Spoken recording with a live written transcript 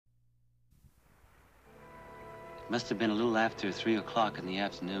Must have been a little after 3 o'clock in the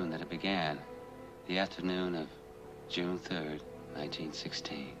afternoon that it began. The afternoon of June 3rd,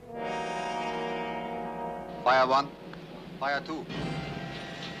 1916. Fire 1, fire 2.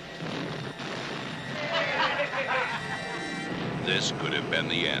 This could have been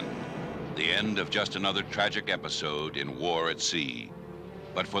the end. The end of just another tragic episode in war at sea.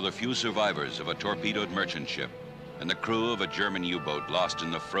 But for the few survivors of a torpedoed merchant ship and the crew of a German U-boat lost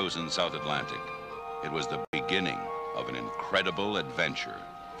in the frozen South Atlantic, it was the beginning of an incredible adventure.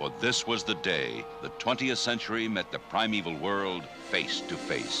 For this was the day the 20th century met the primeval world face to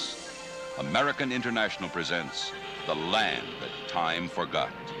face. American International presents The Land That Time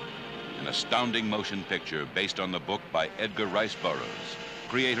Forgot, an astounding motion picture based on the book by Edgar Rice Burroughs,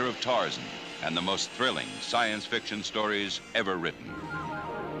 creator of Tarzan and the most thrilling science fiction stories ever written.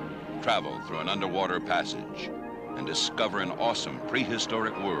 Travel through an underwater passage and discover an awesome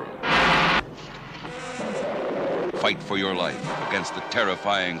prehistoric world. Fight for your life against the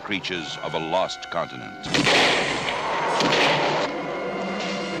terrifying creatures of a lost continent.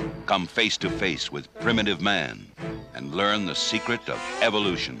 Come face to face with primitive man and learn the secret of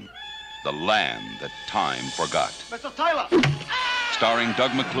evolution. The Land That Time Forgot. Mr. Tyler! Starring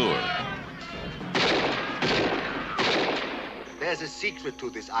Doug McClure. There's a secret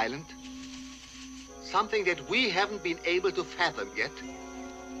to this island. Something that we haven't been able to fathom yet.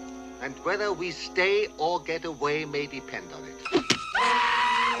 And whether we stay or get away may depend on it.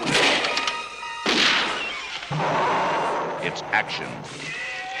 It's action,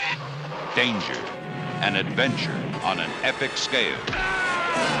 danger, and adventure on an epic scale.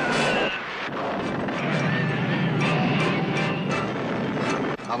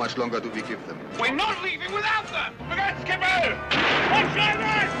 How much longer do we give them? We're not leaving without them! Forget Skipper! What's your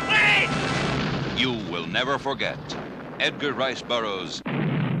name, please? You will never forget Edgar Rice Burroughs'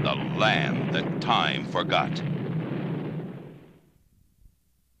 The Land That Time Forgot.